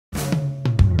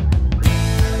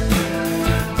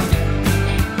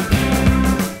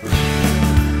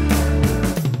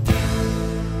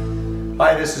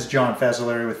Hi, this is John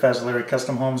Fazzolari with Fazzolari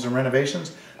Custom Homes and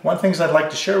Renovations. One of the things I'd like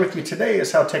to share with you today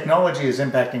is how technology is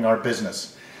impacting our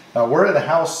business. We're at a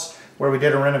house where we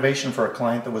did a renovation for a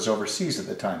client that was overseas at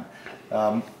the time.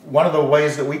 One of the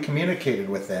ways that we communicated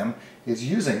with them is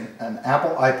using an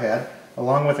Apple iPad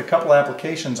along with a couple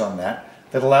applications on that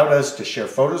allowed us to share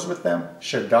photos with them,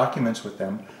 share documents with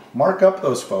them, mark up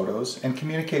those photos, and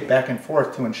communicate back and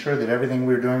forth to ensure that everything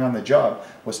we were doing on the job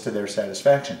was to their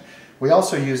satisfaction. We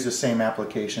also use the same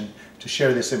application to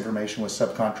share this information with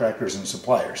subcontractors and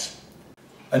suppliers.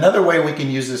 Another way we can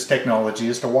use this technology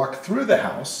is to walk through the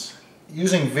house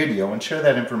using video and share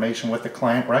that information with the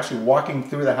client. We're actually walking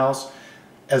through the house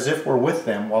as if we're with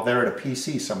them while they're at a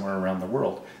PC somewhere around the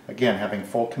world. Again, having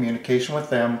full communication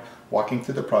with them, walking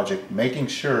through the project, making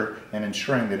sure and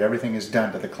ensuring that everything is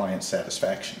done to the client's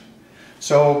satisfaction.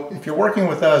 So if you're working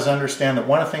with us, understand that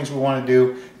one of the things we want to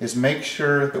do is make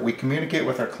sure that we communicate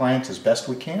with our clients as best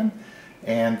we can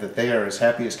and that they are as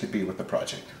happy as could be with the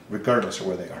project, regardless of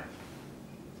where they are.